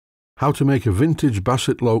How to make a vintage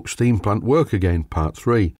Basset-Lowke steam plant work again, Part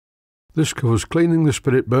 3. This covers cleaning the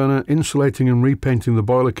spirit burner, insulating and repainting the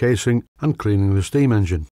boiler casing, and cleaning the steam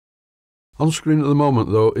engine. On screen at the moment,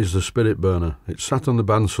 though, is the spirit burner. It's sat on the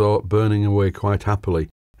bandsaw, burning away quite happily.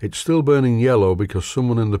 It's still burning yellow because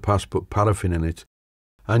someone in the past put paraffin in it,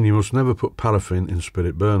 and you must never put paraffin in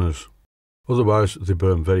spirit burners. Otherwise, they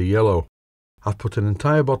burn very yellow. I've put an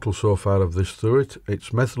entire bottle so far of this through it.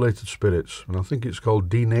 It's methylated spirits, and I think it's called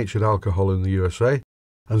denatured alcohol in the USA.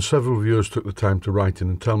 And several viewers took the time to write in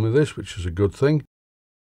and tell me this, which is a good thing.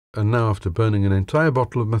 And now, after burning an entire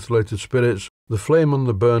bottle of methylated spirits, the flame on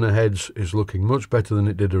the burner heads is looking much better than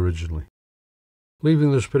it did originally.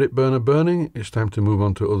 Leaving the spirit burner burning, it's time to move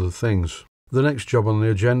on to other things. The next job on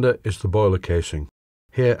the agenda is the boiler casing.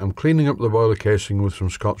 Here, I'm cleaning up the boiler casing with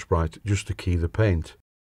some Scotch-Brite just to key the paint.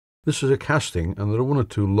 This is a casting and there are one or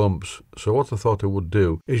two lumps, so what I thought I would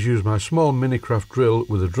do is use my small Minicraft drill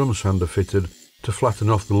with a drum sander fitted to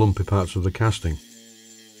flatten off the lumpy parts of the casting.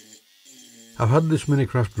 I've had this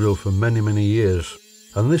Minicraft drill for many years,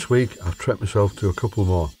 and this week I've treated myself to a couple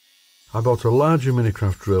more. I bought a larger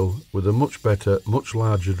Minicraft drill with a much better, much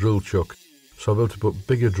larger drill chuck, so I'll be able to put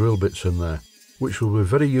bigger drill bits in there, which will be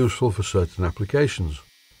very useful for certain applications.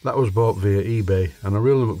 That was bought via eBay and I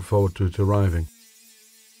really look forward to it arriving.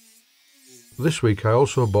 This week I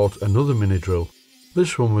also bought another mini drill.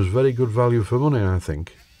 This one was very good value for money, I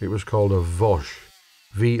think. It was called a Voche,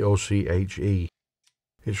 V-O-C-H-E.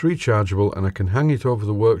 It's rechargeable and I can hang it over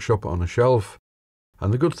the workshop on a shelf,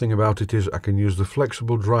 and the good thing about it is I can use the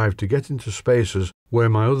flexible drive to get into spaces where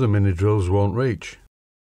my other mini drills won't reach.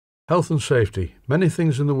 Health and safety. Many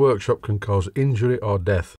things in the workshop can cause injury or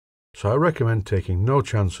death, so I recommend taking no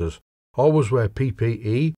chances. Always wear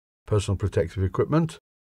PPE, personal protective equipment.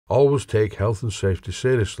 Always take health and safety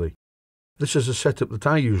seriously. This is a setup that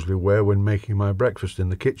I usually wear when making my breakfast in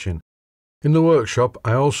the kitchen. In the workshop,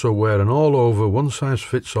 I also wear an all-over,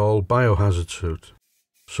 one-size-fits-all biohazard suit.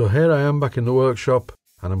 So here I am back in the workshop,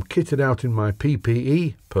 and I'm kitted out in my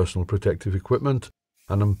PPE, personal protective equipment,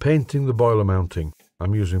 and I'm painting the boiler mounting.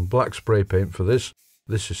 I'm using black spray paint for this.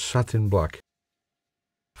 This is satin black.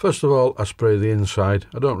 First of all, I spray the inside.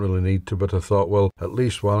 I don't really need to, but I thought, well, at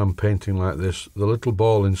least while I'm painting like this, the little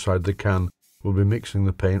ball inside the can will be mixing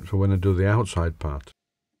the paint for when I do the outside part.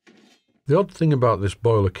 The odd thing about this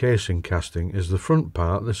boiler casing casting is the front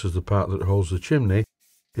part, this is the part that holds the chimney,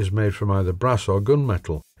 is made from either brass or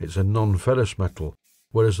gunmetal. It's a non-ferrous metal,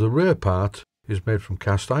 whereas the rear part is made from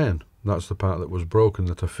cast iron. That's the part that was broken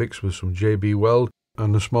that I fixed with some JB weld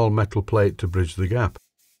and a small metal plate to bridge the gap.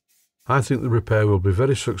 I think the repair will be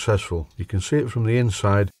very successful. You can see it from the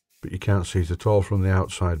inside, but you can't see it at all from the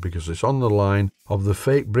outside because it's on the line of the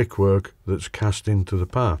fake brickwork that's cast into the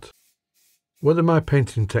part. Whether my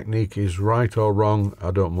painting technique is right or wrong, I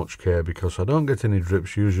don't much care because I don't get any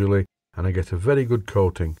drips usually and I get a very good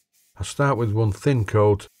coating. I start with one thin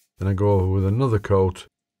coat, then I go over with another coat,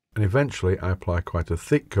 and eventually I apply quite a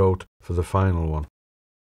thick coat for the final one.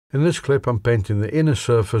 In this clip I'm painting the inner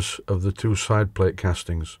surface of the two side plate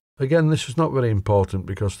castings. Again, this is not very important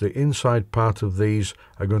because the inside part of these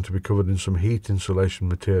are going to be covered in some heat insulation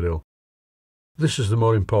material. This is the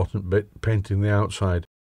more important bit, painting the outside.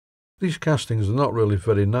 These castings are not really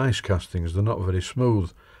very nice castings, they're not very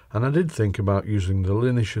smooth, and I did think about using the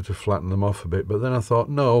linisher to flatten them off a bit, but then I thought,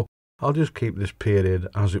 no, I'll just keep this period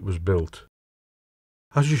as it was built.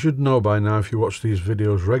 As you should know by now if you watch these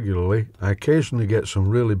videos regularly, I occasionally get some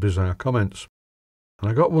really bizarre comments.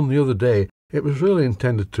 And I got one the other day. It was really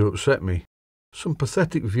intended to upset me. Some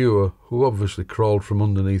pathetic viewer, who obviously crawled from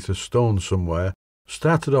underneath a stone somewhere,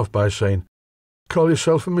 started off by saying, "Call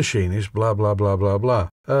yourself a machinist, blah blah blah blah blah."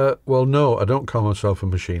 Well no, I don't call myself a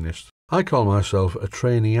machinist. I call myself a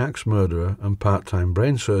trainee axe murderer and part-time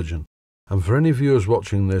brain surgeon. And for any viewers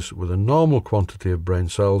watching this with a normal quantity of brain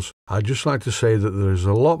cells, I'd just like to say that there is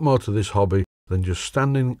a lot more to this hobby than just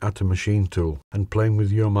standing at a machine tool and playing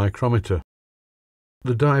with your micrometer.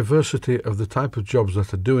 The diversity of the type of jobs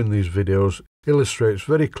that I do in these videos illustrates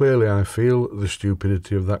very clearly, I feel, the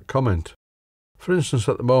stupidity of that comment. For instance,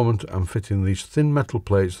 at the moment I'm fitting these thin metal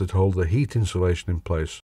plates that hold the heat insulation in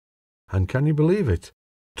place. And can you believe it?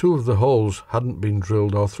 2 of the holes hadn't been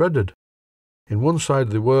drilled or threaded. In one side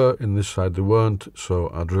they were, in this side they weren't, so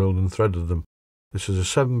I drilled and threaded them. This is a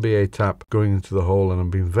 7BA tap going into the hole and I'm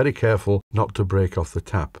being very careful not to break off the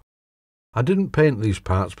tap. I didn't paint these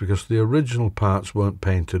parts because the original parts weren't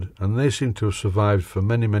painted and they seem to have survived for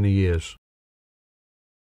many years.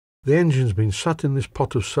 The engine's been sat in this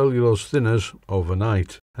pot of cellulose thinners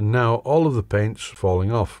overnight, and now all of the paint's falling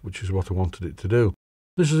off, which is what I wanted it to do.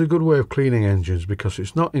 This is a good way of cleaning engines because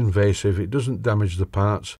it's not invasive, it doesn't damage the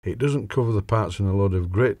parts, it doesn't cover the parts in a load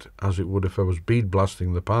of grit as it would if I was bead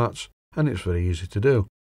blasting the parts, and it's very easy to do.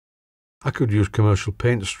 I could use commercial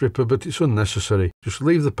paint stripper, but it's unnecessary. Just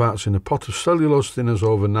leave the parts in a pot of cellulose thinners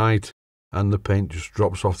overnight and the paint just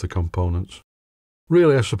drops off the components.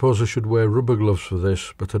 Really, I suppose I should wear rubber gloves for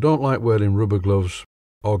this, but I don't like wearing rubber gloves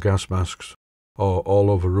or gas masks, or all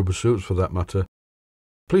over rubber suits for that matter.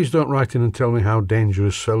 Please don't write in and tell me how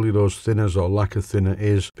dangerous cellulose thinners or lacquer thinner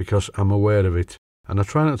is, because I'm aware of it, and I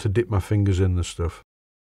try not to dip my fingers in the stuff.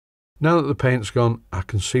 Now that the paint's gone, I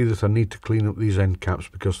can see that I need to clean up these end caps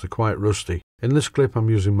because they're quite rusty. In this clip I'm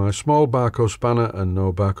using my small Barco spanner, and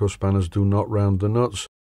no, Barco spanners do not round the nuts,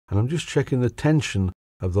 and I'm just checking the tension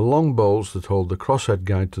of the long bolts that hold the crosshead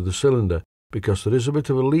guide to the cylinder, because there is a bit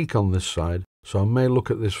of a leak on this side, so I may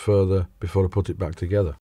look at this further before I put it back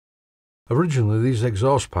together. Originally these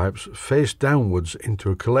exhaust pipes faced downwards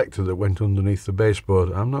into a collector that went underneath the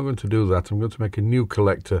baseboard. I'm not going to do that, I'm going to make a new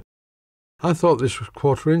collector. I thought this was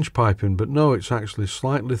 1/4 inch piping, but no, it's actually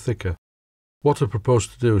slightly thicker. What I propose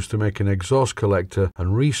to do is to make an exhaust collector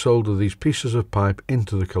and resolder these pieces of pipe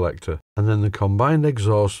into the collector, and then the combined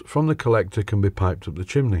exhaust from the collector can be piped up the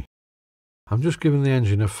chimney. I'm just giving the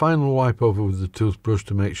engine a final wipe over with the toothbrush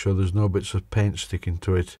to make sure there's no bits of paint sticking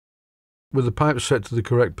to it. With the pipes set to the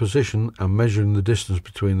correct position, I'm measuring the distance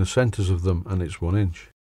between the centres of them, and it's 1 inch.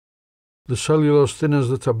 The cellulose thinners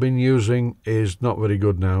that I've been using is not very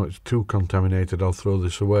good now, it's too contaminated, I'll throw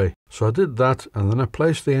this away. So I did that, and then I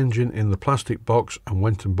placed the engine in the plastic box and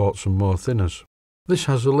went and bought some more thinners. This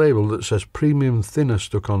has a label that says premium thinner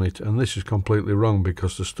stuck on it, and this is completely wrong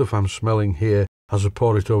because the stuff I'm smelling here as I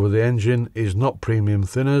pour it over the engine is not premium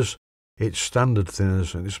thinners, it's standard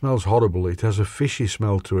thinners, and it smells horrible. It has a fishy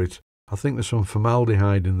smell to it. I think there's some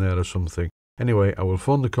formaldehyde in there or something. Anyway, I will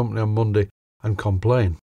phone the company on Monday and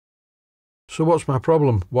complain. So what's my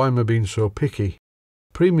problem? Why am I being so picky?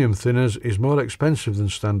 Premium thinners is more expensive than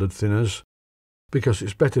standard thinners because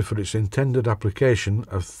it's better for its intended application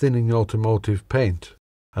of thinning automotive paint.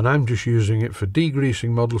 And I'm just using it for degreasing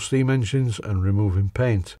model steam engines and removing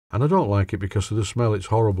paint. And I don't like it because of the smell, it's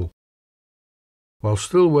horrible. While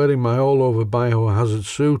still wearing my all-over biohazard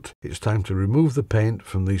suit, it's time to remove the paint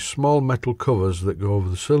from these small metal covers that go over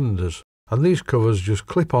the cylinders. And these covers just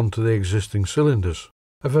clip onto the existing cylinders.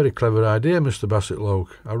 A very clever idea, Mr.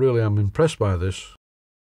 Basset-Lowke. I really am impressed by this.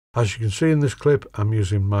 As you can see in this clip, I'm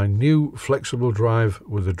using my new flexible drive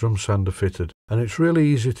with a drum sander fitted, and it's really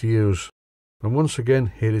easy to use. And once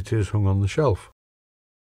again, here it is hung on the shelf.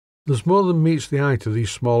 There's more than meets the eye to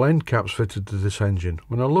these small end caps fitted to this engine.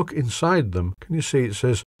 When I look inside them, can you see it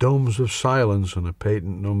says Domes of Silence and a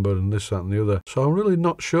patent number and this, that and the other. So I'm really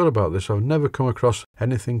not sure about this. I've never come across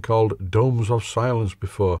anything called Domes of Silence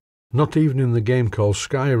before. Not even in the game called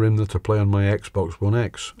Skyrim that I play on my Xbox One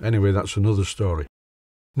X. Anyway, that's another story.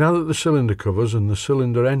 Now that the cylinder covers and the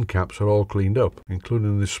cylinder end caps are all cleaned up,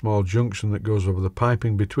 including this small junction that goes over the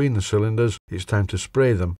piping between the cylinders, it's time to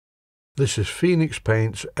spray them. This is Phoenix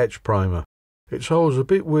Paint's Etch Primer. It's always a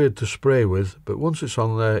bit weird to spray with, but once it's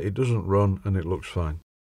on there it doesn't run and it looks fine.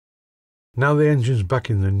 Now the engine's back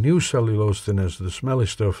in the new cellulose thinners, the smelly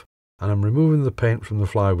stuff, and I'm removing the paint from the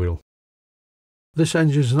flywheel. This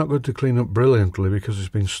engine's not going to clean up brilliantly because it's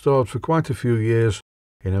been stored for quite a few years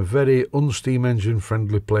in a very un-steam engine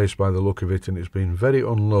friendly place by the look of it, and it's been very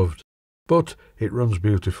unloved, but it runs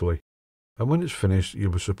beautifully. And when it's finished,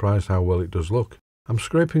 you'll be surprised how well it does look. I'm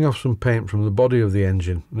scraping off some paint from the body of the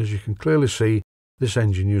engine, and as you can clearly see, this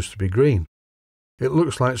engine used to be green. It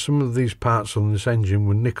looks like some of these parts on this engine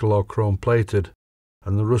were nickel or chrome plated,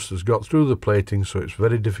 and the rust has got through the plating, so it's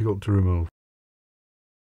very difficult to remove.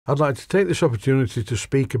 I'd like to take this opportunity to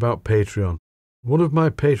speak about Patreon. One of my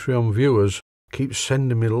Patreon viewers keeps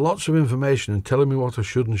sending me lots of information and telling me what I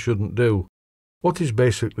should and shouldn't do. What he's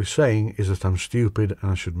basically saying is that I'm stupid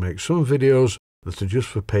and I should make some videos that are just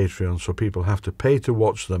for Patreon so people have to pay to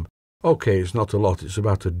watch them. Okay, it's not a lot, it's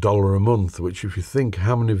about $1 a month, which if you think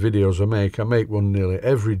how many videos I make one nearly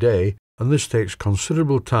every day, and this takes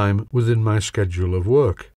considerable time within my schedule of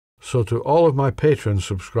work. So to all of my Patreon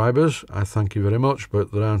subscribers, I thank you very much,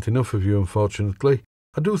 but there aren't enough of you unfortunately.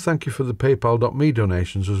 I do thank you for the PayPal.me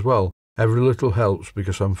donations as well. Every little helps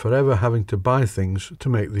because I'm forever having to buy things to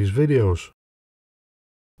make these videos.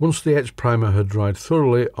 Once the etch primer had dried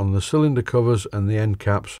thoroughly on the cylinder covers and the end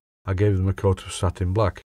caps, I gave them a coat of satin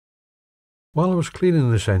black. While I was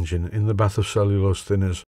cleaning this engine in the bath of cellulose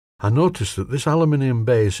thinners, I noticed that this aluminium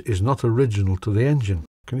base is not original to the engine.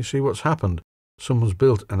 Can you see what's happened? Someone's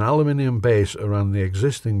built an aluminium base around the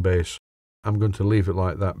existing base. I'm going to leave it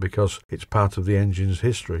like that because it's part of the engine's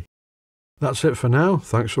history. That's it for now.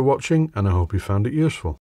 Thanks for watching, and I hope you found it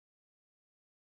useful.